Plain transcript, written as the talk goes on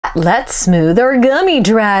let's smooth our gummy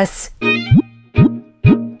dress.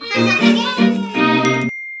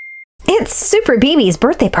 It's Super BB's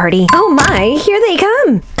birthday party. Oh my, here they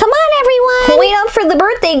come. Come on, everyone. Wait up for the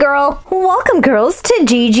birthday girl. Welcome, girls, to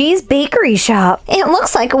Gigi's bakery shop. It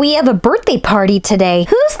looks like we have a birthday party today.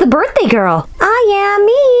 Who's the birthday girl? Yeah,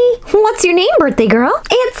 me. What's your name, birthday girl?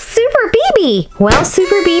 It's Super BB. Well,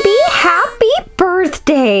 Super BB, happy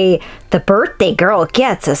birthday. The birthday girl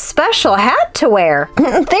gets a special hat to wear.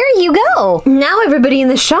 There you go. Now everybody in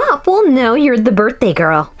the shop will know you're the birthday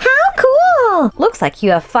girl. How cool. Looks like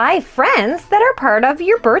you have 5 friends that are part of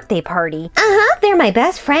your birthday party. They're my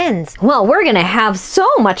best friends. Well, we're gonna have so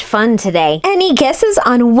much fun today. Any guesses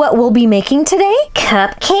on what we'll be making today?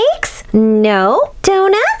 Cupcakes? No.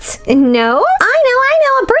 Donuts? No. I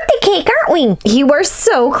know, a birthday cake, aren't we? You are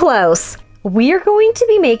so close. We're going to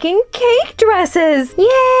be making cake dresses.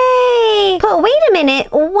 Yay! But wait a minute,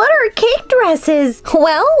 what are cake dresses?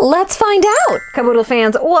 Well, let's find out. Caboodle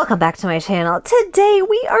fans, welcome back to my channel. Today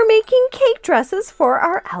we are making cake dresses for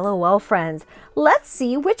our LOL friends. Let's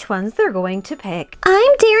see which ones they're going to pick.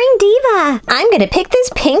 I'm Daring Diva. I'm gonna pick this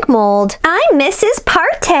pink mold. I'm Mrs.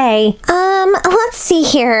 Partey. Let's see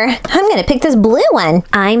here. I'm gonna pick this blue one.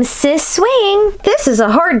 I'm Sis Swing. This is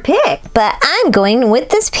a hard pick, but I'm going with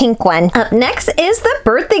this pink one. Up next is the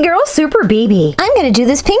birthday girl Super BB. I'm gonna do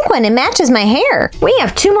this pink one. It matches my hair. We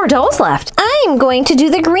have 2 more dolls left. I'm going to do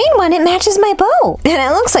the green one. It matches my bow. And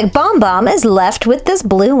it looks like Bomb Bomb is left with this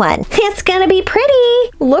blue one. It's gonna be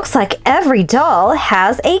pretty. Looks like every doll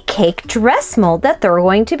has a cake dress mold that they're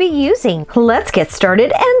going to be using. Let's get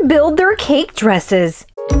started and build their cake dresses.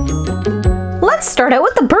 Let's start out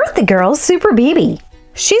with the birthday girl, Super BB.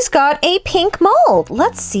 She's got a pink mold.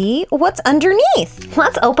 Let's see what's underneath.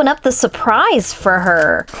 Let's open up the surprise for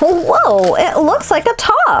her. Whoa, it looks like a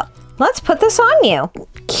top. Let's put this on you.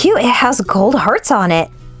 Cute, it has gold hearts on it.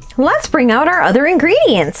 Let's bring out our other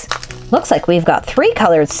ingredients. Looks like we've got 3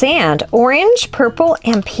 colored sand, orange, purple,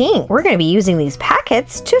 and pink. We're gonna be using these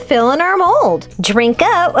packets to fill in our mold. Drink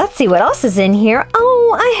up, let's see what else is in here.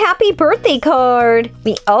 Oh, a happy birthday card.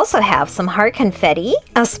 We also have some heart confetti,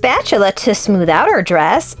 a spatula to smooth out our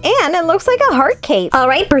dress, and it looks like a heart cape. All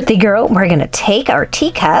right, birthday girl, we're gonna take our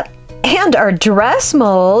teacup and our dress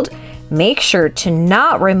mold. Make sure to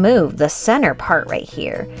not remove the center part right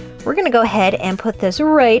here. We're gonna go ahead and put this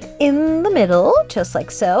right in the middle, just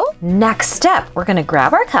like so. Next step, we're gonna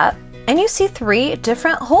grab our cup, and you see 3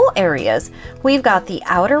 different hole areas. We've got the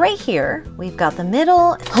outer right here, we've got the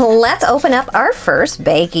middle. Let's open up our first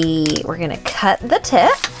baggie. We're gonna cut the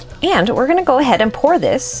tip, and we're gonna go ahead and pour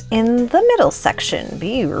this in the middle section.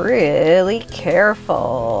 Be really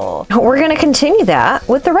careful. We're gonna continue that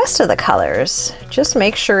with the rest of the colors. Just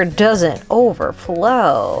make sure it doesn't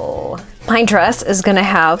overflow. My dress is gonna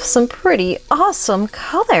have some pretty awesome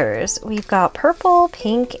colors. We've got purple,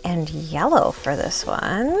 pink, and yellow for this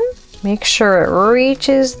one. Make sure it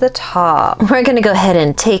reaches the top. We're gonna go ahead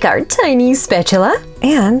and take our tiny spatula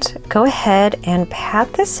and go ahead and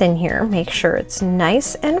pat this in here. Make sure it's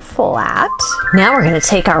nice and flat. Now we're gonna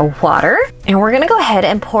take our water and we're gonna go ahead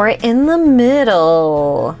and pour it in the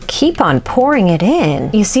middle. Keep on pouring it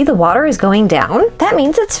in. You see the water is going down? That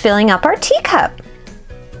means it's filling up our teacup.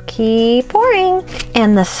 Keep pouring.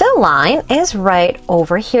 And the fill line is right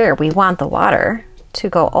over here. We want the water to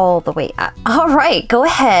go all the way up. All right, go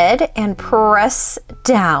ahead and press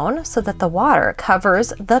down so that the water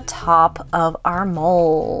covers the top of our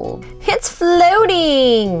mold. It's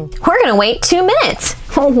floating. We're gonna wait 2 minutes.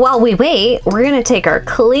 While we wait, we're gonna take our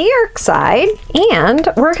clear side and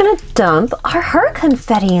we're gonna dump our heart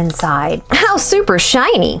confetti inside. How super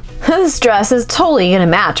shiny. This dress is totally gonna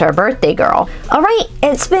match our birthday girl. All right,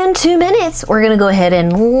 it's been 2 minutes. We're gonna go ahead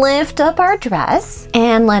and lift up our dress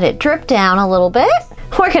and let it drip down a little bit.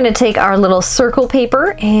 We're gonna take our little circle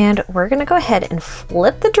paper and we're gonna go ahead and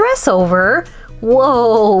flip the dress over.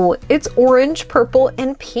 Whoa, it's orange, purple,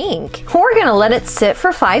 and pink. We're gonna let it sit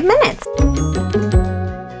for 5 minutes.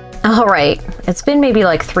 All right, it's been maybe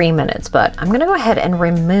like 3 minutes, but I'm gonna go ahead and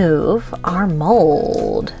remove our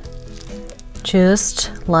mold.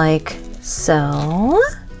 Just like so.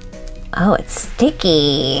 Oh, it's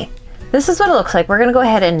sticky. This is what it looks like. We're gonna go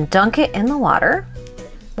ahead and dunk it in the water.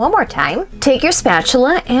 One more time. Take your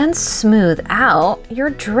spatula and smooth out your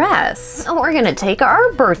dress. We're gonna take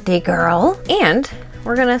our birthday girl and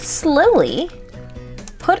we're gonna slowly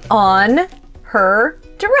put on her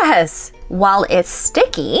dress. While it's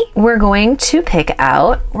sticky, we're going to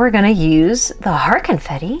we're gonna use the heart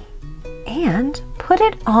confetti and put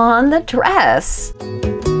it on the dress.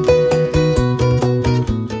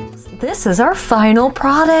 this is our final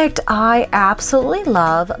product. I absolutely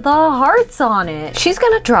love the hearts on it. She's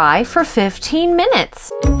gonna dry for 15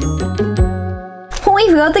 minutes.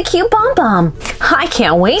 We've got the cute Bom Bom. I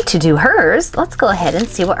can't wait to do hers. Let's go ahead and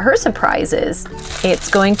see what her surprise is. It's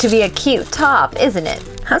going to be a cute top, isn't it?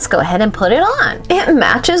 Let's go ahead and put it on. It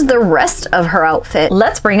matches the rest of her outfit.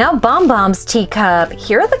 Let's bring out Bom Bom's teacup.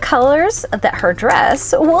 Here are the colors that her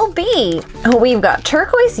dress will be. We've got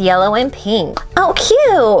turquoise, yellow, and pink. Oh,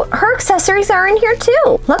 cute. Her accessories are in here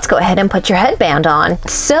too. Let's go ahead and put your headband on.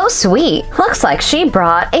 So sweet. Looks like she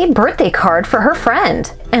brought a birthday card for her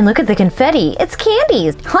friend. And look at the confetti, it's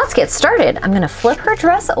candies. Let's get started. I'm gonna flip her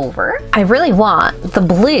dress over. I really want the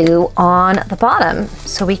blue on the bottom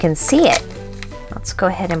so we can see it. Let's go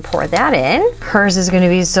ahead and pour that in. Hers is gonna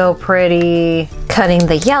be so pretty. Cutting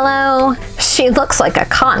the yellow. She looks like a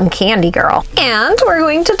cotton candy girl. And we're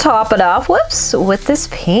going to top it off, whoops, with this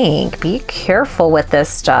pink. Be careful with this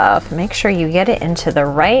stuff. Make sure you get it into the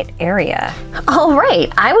right area. All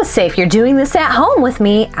right, I would say if you're doing this at home with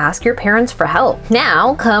me, ask your parents for help.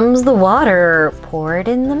 Now comes the water. Pour it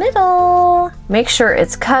in the middle. Make sure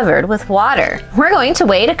it's covered with water. We're going to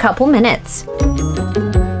wait a couple minutes.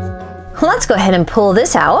 Let's go ahead and pull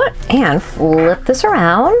this out and flip this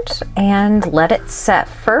around and let it set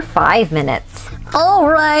for 5 minutes. All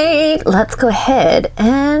right, let's go ahead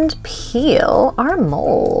and peel our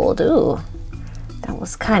mold. Ooh, that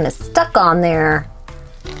was kind of stuck on there.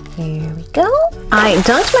 Here we go. I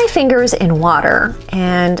dunked my fingers in water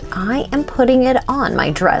and I am putting it on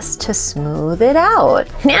my dress to smooth it out.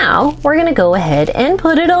 Now we're gonna go ahead and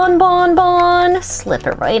put it on Bon Bon. Slip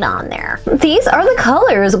it right on there. These are the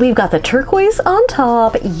colors. We've got the turquoise on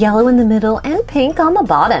top, yellow in the middle, and pink on the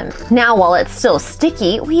bottom. Now while it's still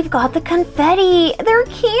sticky, we've got the confetti. They're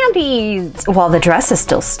candies. While the dress is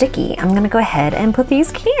still sticky, I'm gonna go ahead and put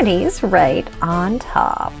these candies right on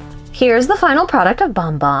top. Here's the final product of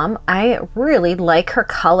Bom Bom. I really like her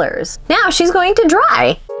colors. Now she's going to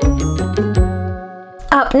dry.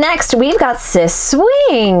 Up next, we've got Sis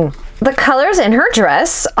Swing. The colors in her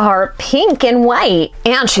dress are pink and white,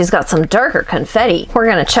 and she's got some darker confetti. We're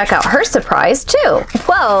gonna check out her surprise too.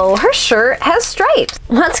 Whoa, her shirt has stripes.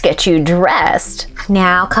 Let's get you dressed.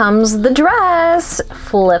 Now comes the dress.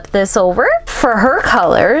 Flip this over. For her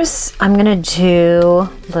colors, I'm gonna do a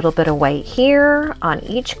little bit of white here on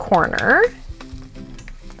each corner.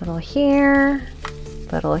 Little here,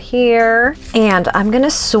 little here. And I'm gonna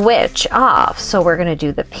switch off. So we're gonna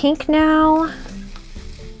do the pink now.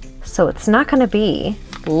 So it's not gonna be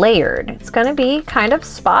layered. It's gonna be kind of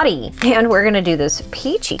spotty. And we're gonna do this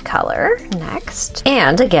peachy color next.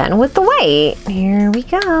 And again with the white. Here we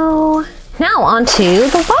go. Now onto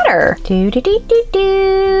the water.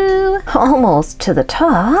 Do-do-do-do-do. Almost to the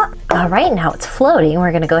top. All right, now it's floating.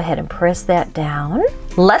 We're gonna go ahead and press that down.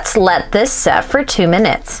 Let's let this set for 2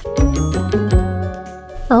 minutes.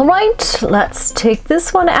 All right, let's take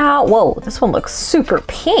this one out. Whoa, this one looks super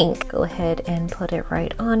pink. Go ahead and put it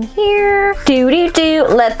right on here. Do-do-do,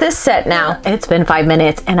 let this set now. It's been 5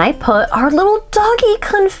 minutes and I put our little doggy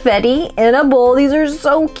confetti in a bowl. These are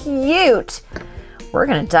so cute. We're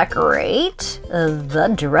gonna decorate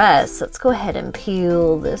the dress. Let's go ahead and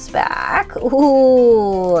peel this back.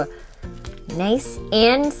 Ooh, nice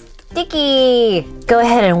and sticky. Go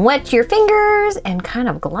ahead and wet your fingers and kind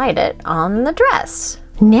of glide it on the dress.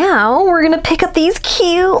 Now we're gonna pick up these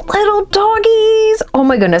cute little doggies. Oh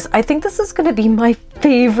my goodness, I think this is gonna be my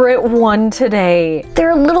favorite one today.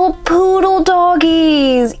 They're little poodle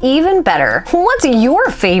doggies, even better. What's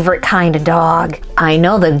your favorite kind of dog? I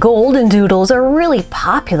know the golden doodles are really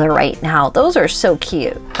popular right now. Those are so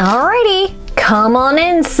cute. Alrighty, come on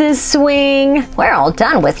in, Sis Swing. We're all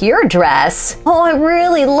done with your dress. Oh, I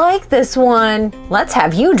really like this one. Let's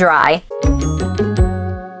have you dry.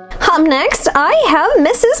 Up next, I have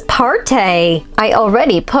Mrs. Partey. I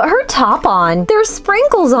already put her top on. There's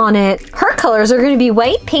sprinkles on it. Her colors are going to be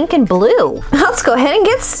white, pink, and blue. Let's go ahead and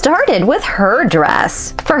get started with her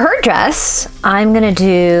dress. For her dress, I'm going to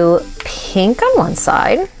do pink on one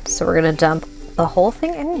side. So we're going to dump the whole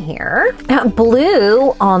thing in here.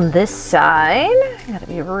 Blue on this side. I gotta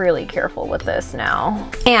be really careful with this now.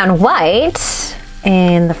 And white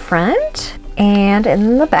in the front and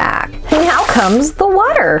in the back. Now comes the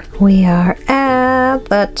water. We are at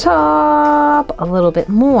the top a little bit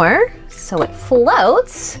more so it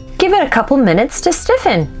floats. Give it a couple minutes to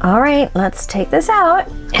stiffen. All right, let's take this out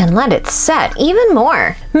and let it set even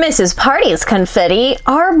more. Mrs. Partey's confetti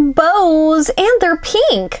are bows and they're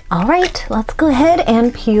pink. All right, let's go ahead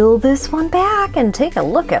and peel this one back and take a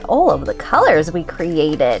look at all of the colors we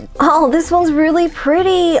created. Oh, this one's really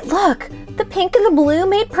pretty. Look, the pink and the blue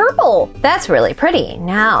made purple. That's really pretty.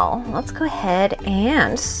 Now, let's go ahead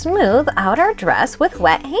and smooth out our dress with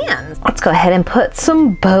wet hands. Let's go ahead and put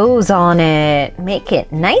some bows on it. Make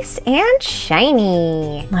it nice and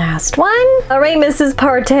shiny. Last one. All right, Mrs.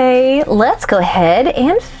 Partey, let's go ahead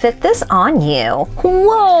and fit this on you.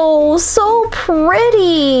 Whoa, so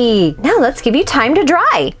pretty. Now let's give you time to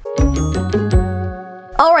dry.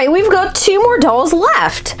 All right, we've got 2 more dolls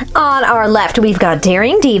left. On our left, we've got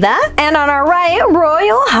Daring Diva, and on our right,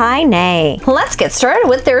 Royal High Nay. Let's get started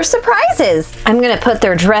with their surprises. I'm gonna put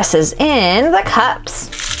their dresses in the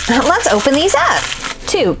cups. Let's open these up.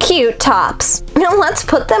 2 cute tops. Now let's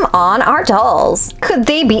put them on our dolls. Could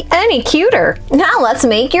they be any cuter? Now let's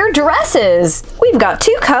make your dresses. We've got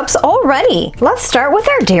 2 cups already. Let's start with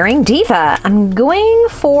our Daring Diva. I'm going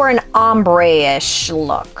for an ombre-ish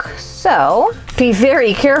look. So be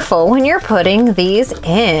very careful when you're putting these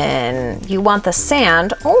in. You want the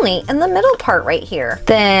sand only in the middle part right here.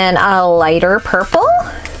 Then a lighter purple.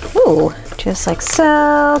 Ooh. Just like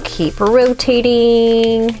so, keep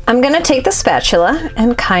rotating. I'm gonna take the spatula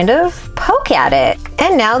and kind of poke at it.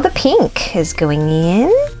 And now the pink is going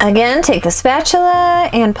in. Again, take the spatula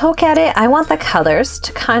and poke at it. I want the colors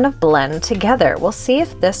to kind of blend together. We'll see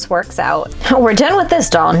if this works out. We're done with this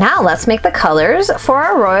doll. Now let's make the colors for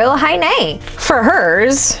our Royal High Nay. For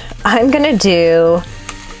hers, I'm gonna do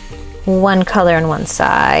one color on one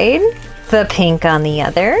side, the pink on the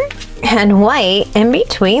other, and white in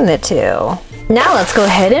between the 2. Now let's go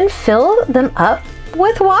ahead and fill them up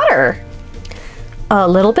with water. A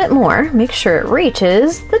little bit more, make sure it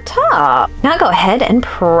reaches the top. Now go ahead and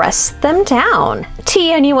press them down.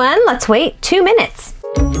 Tea, anyone? Let's wait 2 minutes.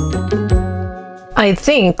 I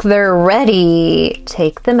think they're ready.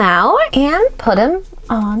 Take them out and put them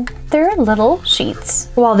on their little sheets.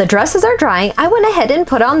 While the dresses are drying, I went ahead and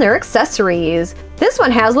put on their accessories. This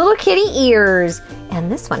one has little kitty ears,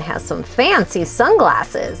 and this one has some fancy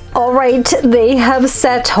sunglasses. All right, they have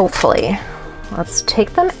set, hopefully. Let's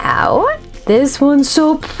take them out. This one's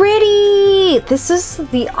so pretty. This is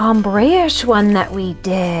the ombre-ish one that we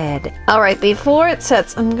did. All right, before it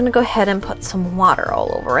sets, I'm gonna go ahead and put some water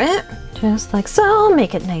all over it. Just like so,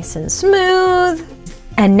 make it nice and smooth.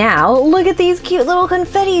 And now, look at these cute little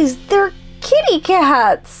confettis. They're kitty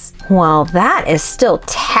cats. While that is still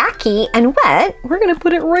tacky and wet, we're gonna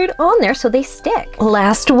put it right on there so they stick.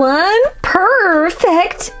 Last one,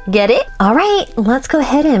 perfect. Get it? All right, let's go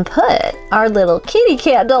ahead and put our little kitty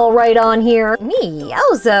cat doll right on here.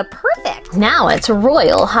 Meowza, perfect. Now it's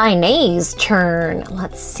Royal High Nay's turn.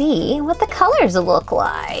 Let's see what the colors look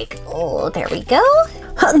like. Oh, there we go.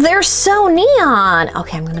 They're so neon.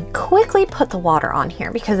 Okay, I'm gonna quickly put the water on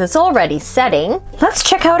here because it's already setting. Let's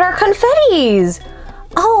check out our confettis.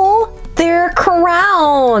 Oh, they're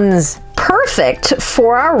crowns. Perfect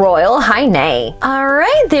for our Royal High Nay. All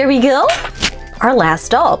right, there we go. Our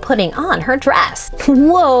last doll putting on her dress.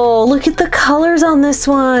 Whoa, look at the colors on this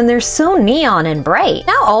one. They're so neon and bright.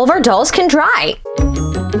 Now all of our dolls can dry.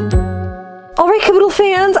 All right, Caboodle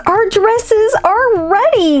fans, our dresses are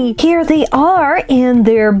ready. Here they are in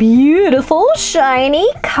their beautiful,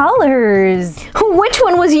 shiny colors. Which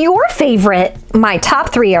one was your favorite? My top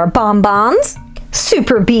 3 are Bonbons,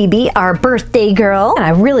 Super BB, our birthday girl, and I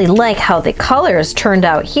really like how the colors turned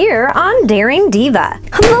out here on Daring Diva.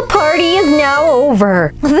 The party is now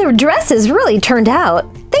over. The dresses really turned out.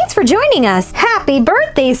 Thanks for joining us. Happy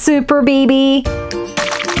birthday, Super BB.